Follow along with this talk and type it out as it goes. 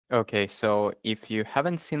Okay, so if you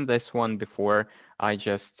haven't seen this one before, I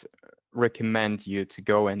just recommend you to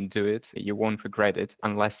go and do it. You won't regret it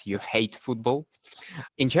unless you hate football.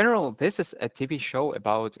 In general, this is a TV show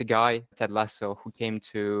about a guy, Ted Lasso, who came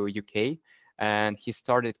to UK and he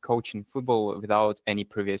started coaching football without any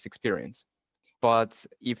previous experience. But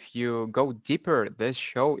if you go deeper, this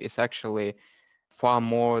show is actually far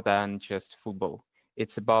more than just football.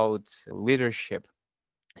 It's about leadership,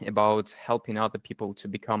 about helping other people to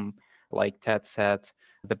become, like Ted said,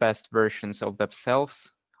 the best versions of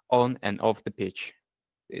themselves on and off the pitch.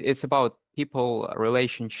 It's about people,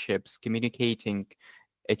 relationships, communicating,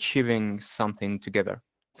 achieving something together.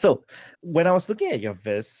 So when I was looking at your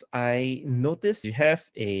viz, I noticed you have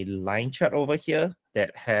a line chart over here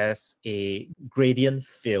that has a gradient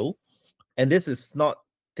fill. And this is not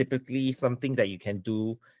typically something that you can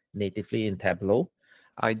do natively in Tableau.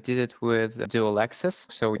 I did it with dual axis.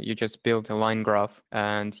 So you just build a line graph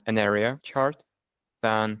and an area chart,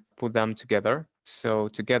 then put them together. So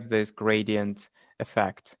to get this gradient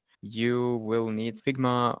effect, you will need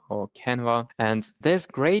Figma or Canva. And this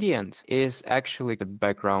gradient is actually the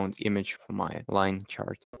background image for my line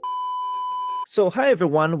chart. So hi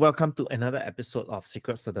everyone, welcome to another episode of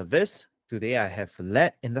Secrets of the Viz. Today I have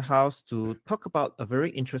Vlad in the house to talk about a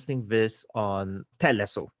very interesting viz on Ted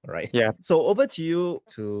Lasso, right? Yeah. So over to you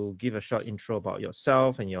to give a short intro about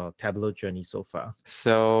yourself and your Tableau journey so far.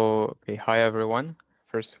 So, okay, hi everyone.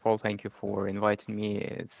 First of all, thank you for inviting me.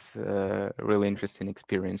 It's a really interesting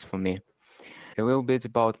experience for me. A little bit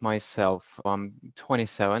about myself. I'm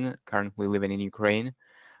 27, currently living in Ukraine.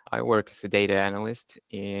 I work as a data analyst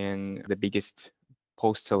in the biggest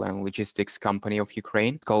postal and logistics company of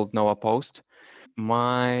Ukraine called Nova Post.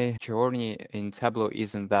 My journey in Tableau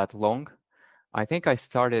isn't that long. I think I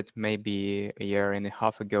started maybe a year and a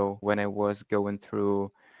half ago when I was going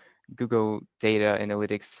through Google Data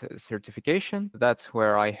Analytics certification. That's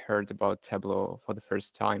where I heard about Tableau for the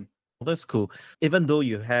first time. That's cool. Even though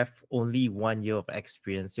you have only 1 year of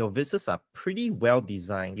experience, your viz are pretty well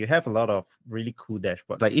designed. You have a lot of really cool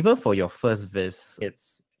dashboards. Like even for your first viz,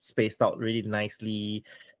 it's spaced out really nicely.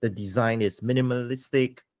 The design is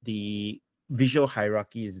minimalistic. The visual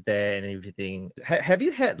hierarchy is there and everything. Have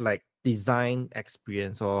you had like design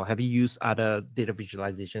experience or have you used other data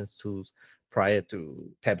visualization tools prior to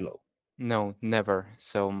Tableau? No, never.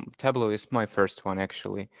 So Tableau is my first one,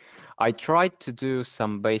 actually. I tried to do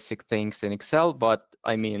some basic things in Excel, but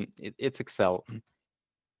I mean, it's Excel.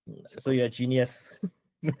 So you're a genius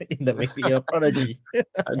in the making, you're a prodigy.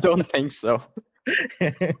 I don't think so.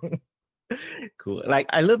 Cool. Like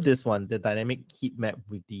I love this one, the dynamic heat map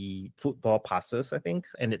with the football passes, I think,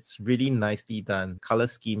 and it's really nicely done. Color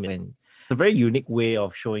scheme and a very unique way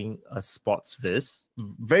of showing a sports viz.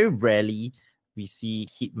 Very rarely we see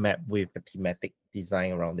heat map with a thematic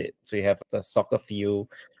design around it. So you have the soccer field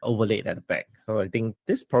overlaid at the back. So I think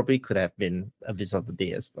this probably could have been a viz of the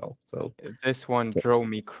day as well. So This one yes. drove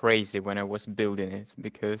me crazy when I was building it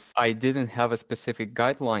because I didn't have a specific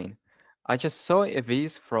guideline. I just saw a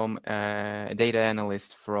viz from a data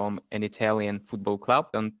analyst from an Italian football club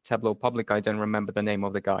on Tableau Public. I don't remember the name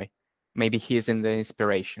of the guy. Maybe he's in the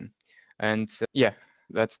inspiration. And yeah,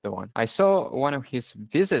 that's the one. I saw one of his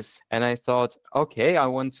vizes and I thought, okay, I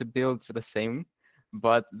want to build the same.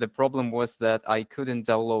 But the problem was that I couldn't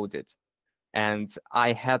download it. And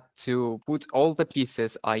I had to put all the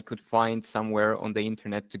pieces I could find somewhere on the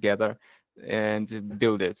internet together and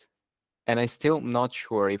build it. And I still not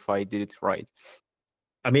sure if I did it right.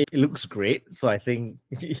 I mean, it looks great. So I think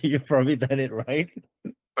you've probably done it right.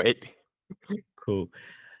 Wait. Cool.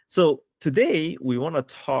 So today we want to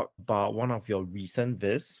talk about one of your recent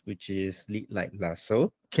viz, which is Lead Like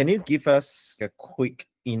Lasso. Can you give us a quick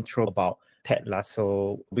intro about Ted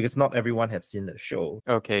Lasso? Because not everyone has seen the show.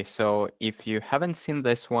 Okay, so if you haven't seen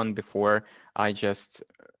this one before, I just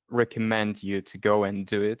recommend you to go and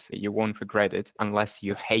do it. You won't regret it unless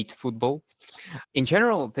you hate football. In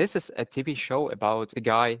general, this is a TV show about a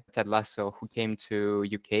guy, Ted Lasso, who came to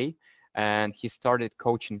UK and he started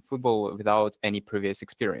coaching football without any previous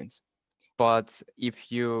experience. But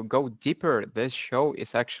if you go deeper, this show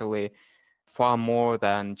is actually far more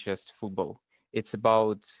than just football. It's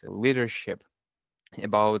about leadership,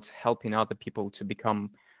 about helping other people to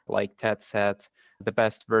become, like Ted said, the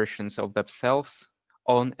best versions of themselves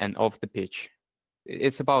on and off the pitch.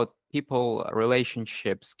 It's about people,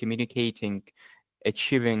 relationships, communicating,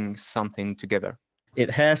 achieving something together. It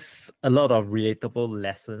has a lot of relatable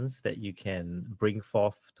lessons that you can bring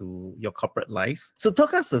forth to your corporate life. So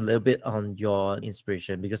talk us a little bit on your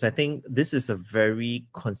inspiration, because I think this is a very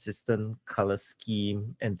consistent color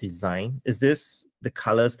scheme and design. Is this the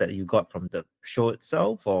colors that you got from the show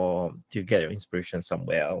itself, or do you get your inspiration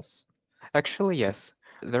somewhere else? Actually, yes.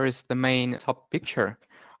 There is the main top picture.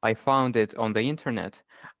 I found it on the internet.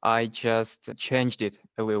 I just changed it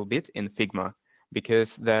a little bit in Figma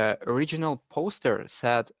because the original poster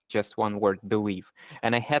said just one word, believe.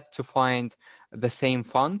 And I had to find the same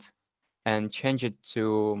font and change it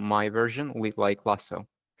to my version with like Lasso.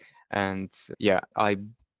 And yeah, I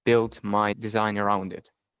built my design around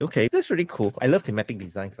it. Okay, that's really cool. I love thematic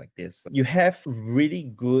designs like this. You have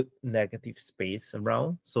really good negative space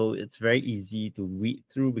around, so it's very easy to read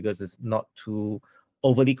through because it's not too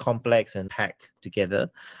overly complex and packed together.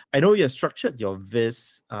 I know you have structured your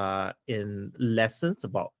Viz in lessons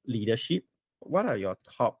about leadership. What are your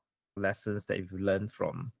top lessons that you've learned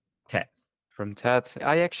from TED? From Ted,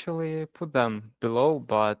 I actually put them below,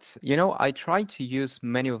 but I try to use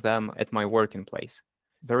many of them at my working place.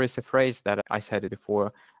 There is a phrase that I said it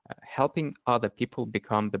before, helping other people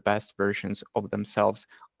become the best versions of themselves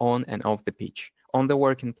on and off the pitch, on the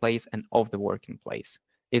working place and off the working place.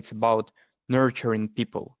 It's about nurturing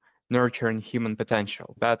people, nurturing human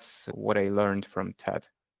potential. That's what I learned from Ted.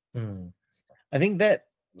 Hmm. I think that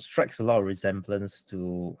strikes a lot of resemblance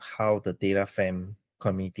to how the data fam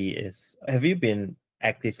community is. Have you been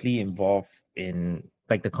actively involved in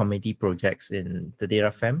like the community projects in the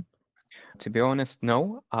data fam? To be honest,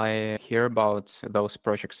 no. I hear about those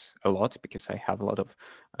projects a lot because I have a lot of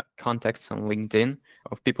contacts on LinkedIn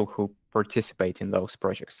of people who participate in those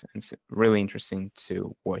projects. And it's really interesting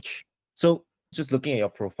to watch. So just looking at your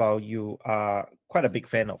profile, you are quite a big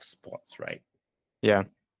fan of sports, right? Yeah.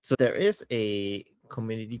 So there is a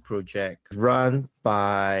community project run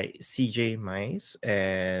by CJ Mice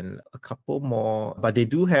and a couple more, but they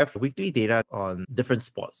do have weekly data on different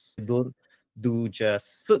sports. They don't do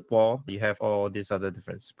just football. You have all these other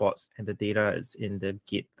different sports, and the data is in the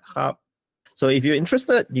GitHub. So if you're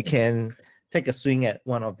interested, you can take a swing at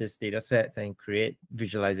one of these data sets and create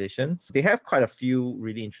visualizations. They have quite a few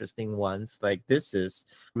really interesting ones. Like this is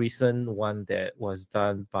recent one that was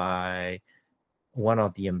done by one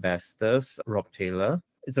of the ambassadors, Rob Taylor.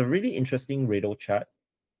 It's a really interesting radar chart.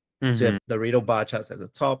 So you Hmm. have the radar bar charts at the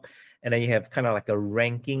top, and then you have kind of like a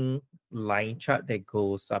ranking line chart that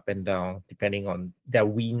goes up and down depending on their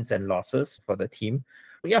wins and losses for the team.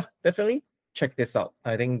 But yeah, definitely check this out.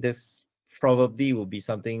 I think this probably will be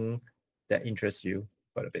something that interests you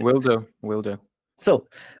quite a bit. Will do. Will do. So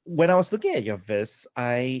when I was looking at your Viz,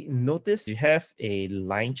 I noticed you have a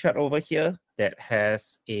line chart over here that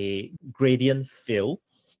has a gradient fill.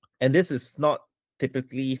 And this is not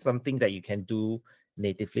typically something that you can do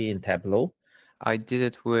natively in Tableau. I did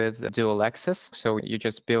it with dual axis. So you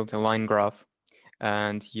just build a line graph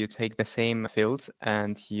and you take the same fields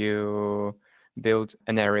and you build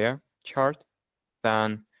an area chart,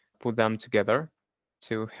 then put them together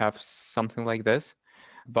to have something like this.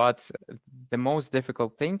 But the most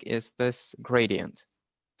difficult thing is this gradient.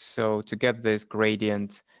 So to get this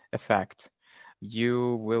gradient effect,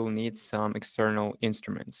 you will need some external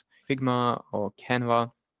instruments, Figma or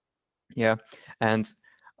Canva. Yeah. And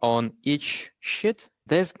on each sheet,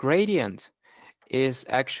 this gradient is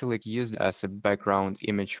actually used as a background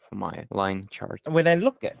image for my line chart. When I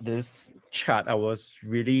look at this chart, I was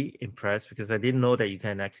really impressed because I didn't know that you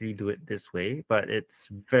can actually do it this way, but it's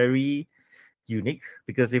very unique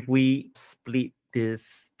because if we split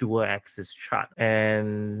this dual axis chart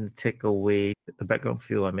and take away the background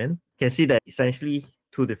fill I'm in, you can see that essentially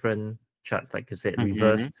two different charts, like you said,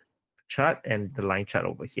 reverse Mhm. chart and the line chart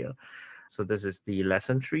over here. So this is the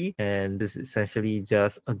lesson tree, and this is essentially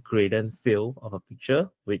just a gradient fill of a picture, Yeah.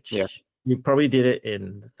 which you probably did it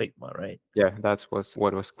in Figma, right? Yeah, that was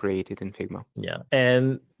what was created in Figma. Yeah.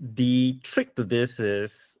 And the trick to this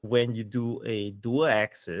is when you do a dual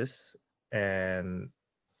axis and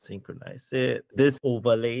synchronize it, this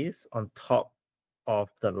overlays on top of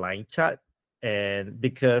the line chart. And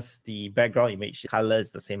because the background image color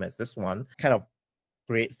is the same as this one, kind of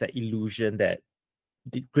creates the illusion that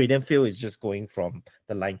the gradient fill is just going from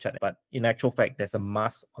the line chart, but in actual fact, there's a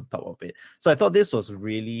mask on top of it. So I thought this was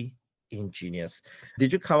really ingenious.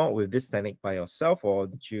 Did you come up with this technique by yourself, or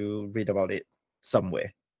did you read about it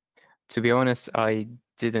somewhere? To be honest, I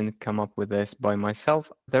didn't come up with this by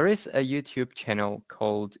myself. There is a YouTube channel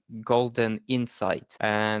called Golden Insight,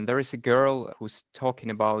 and there is a girl who's talking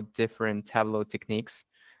about different Tableau techniques.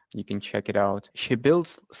 You can check it out. She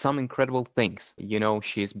builds some incredible things.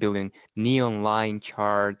 She's building neon line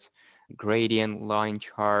charts, gradient line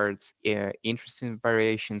charts, interesting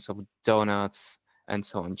variations of donuts, and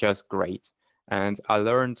so on. Just great. And I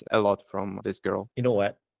learned a lot from this girl. You know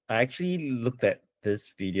what? I actually looked at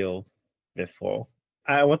this video before.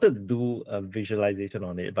 I wanted to do a visualization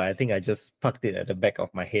on it, but I think I just parked it at the back of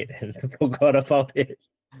my head and forgot about it.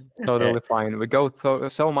 Eh, Totally fine. We go through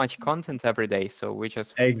so much content every day, so we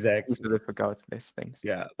just exactly. easily forgot these things.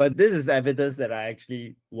 Yeah, but this is evidence that I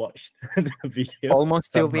actually watched the video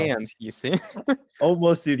Almost till the somehow, end, you see.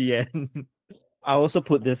 almost to the end. I also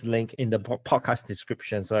put this link in the podcast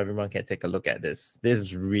description so everyone can take a look at this. This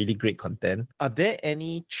is really great content. Are there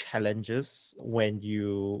any challenges when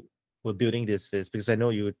you were building this viz? Because I know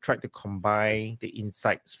you tried to combine the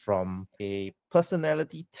insights from a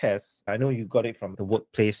personality test. I know you got it from the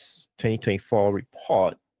Workplace 2024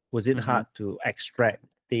 report. Was it Mhm. hard to extract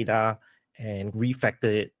data and refactor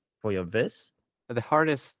it for your viz? The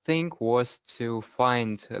hardest thing was to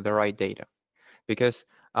find the right data because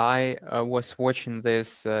I was watching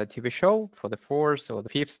this TV show for the fourth or the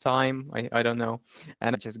fifth time, I don't know,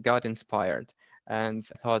 and I just got inspired and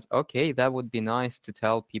thought, okay, that would be nice to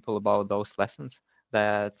tell people about those lessons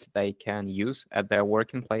that they can use at their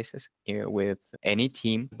working places with any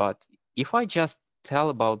team. But if I just tell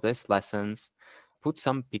about these lessons, put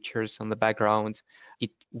some pictures on the background,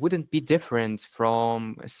 it wouldn't be different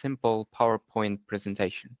from a simple PowerPoint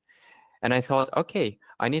presentation. And I thought, okay,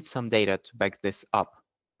 I need some data to back this up.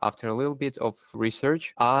 After a little bit of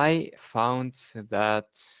research, I found that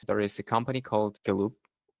there is a company called Gallup.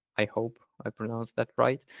 I hope I pronounced that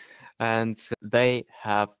right. And they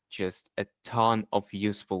have just a ton of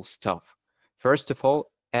useful stuff. First of all,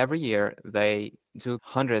 every year they do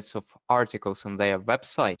hundreds of articles on their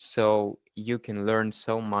website. So you can learn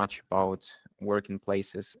so much about working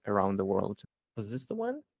places around the world. Was this the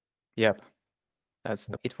one? Yep.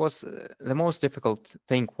 It was the most difficult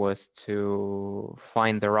thing was to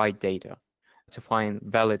find the right data, to find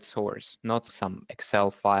valid source, not some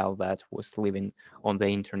Excel file that was living on the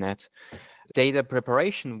internet. Data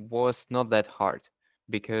preparation was not that hard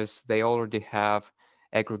because they already have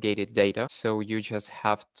aggregated data. So you just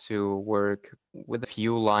have to work with a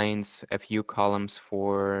few lines, a few columns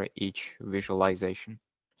for each visualization.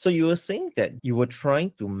 So you were saying that you were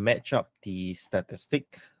trying to match up the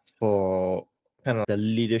statistic for kind of the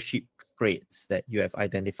leadership traits that you have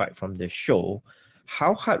identified from the show.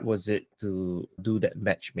 How hard was it to do that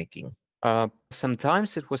matchmaking?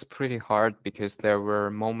 Sometimes it was pretty hard because there were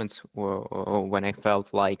moments when I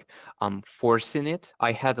felt like I'm forcing it.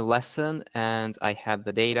 I had a lesson and I had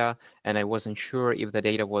the data, and I wasn't sure if the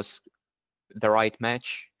data was the right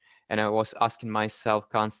match. And I was asking myself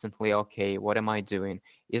constantly, okay, what am I doing?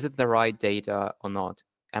 Is it the right data or not?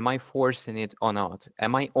 Am I forcing it or not?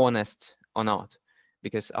 Am I honest or not?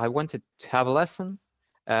 Because I wanted to have a lesson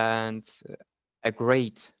and a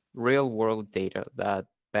great real world data that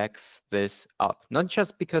backs this up. Not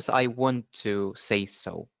just because I want to say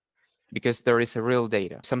so, because there is a real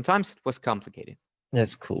data. Sometimes it was complicated.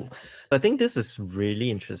 That's cool. I think this is really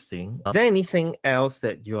interesting. Is there anything else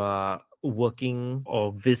that you are working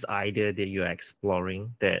or this idea that you're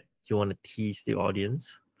exploring that you want to tease the audience?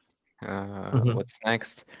 Mhm. What's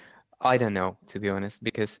next? I don't know, to be honest,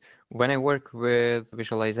 because when I work with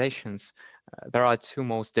visualizations, there are two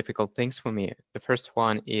most difficult things for me. The first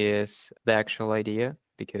one is the actual idea,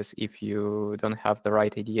 because if you don't have the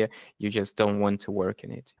right idea, you just don't want to work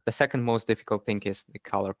in it. The second most difficult thing is the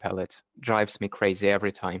color palette. Drives me crazy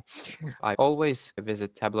every time. I always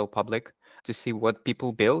visit Tableau Public to see what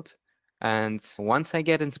people build, and once I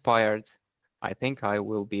get inspired, I think I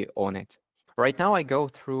will be on it. Right now, I go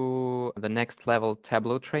through the next level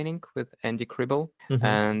Tableau training with Andy Kribble, Mhm.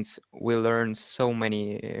 and we learn so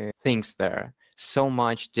many things there, so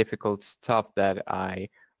much difficult stuff that I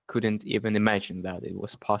couldn't even imagine that it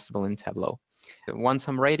was possible in Tableau. Once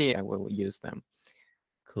I'm ready, I will use them.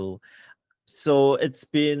 Cool. So it's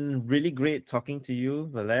been really great talking to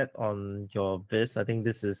you, Vlad, on your biz. I think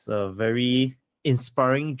this is a very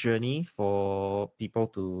inspiring journey for people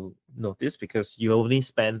to notice because you only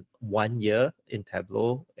spent 1 year in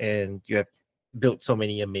Tableau and you have built so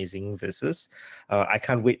many amazing vizzes. I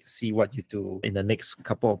can't wait to see what you do in the next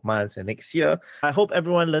couple of months and next year. I hope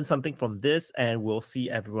everyone learned something from this, and we'll see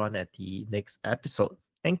everyone at the next episode.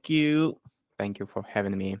 Thank you. Thank you for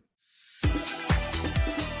having me.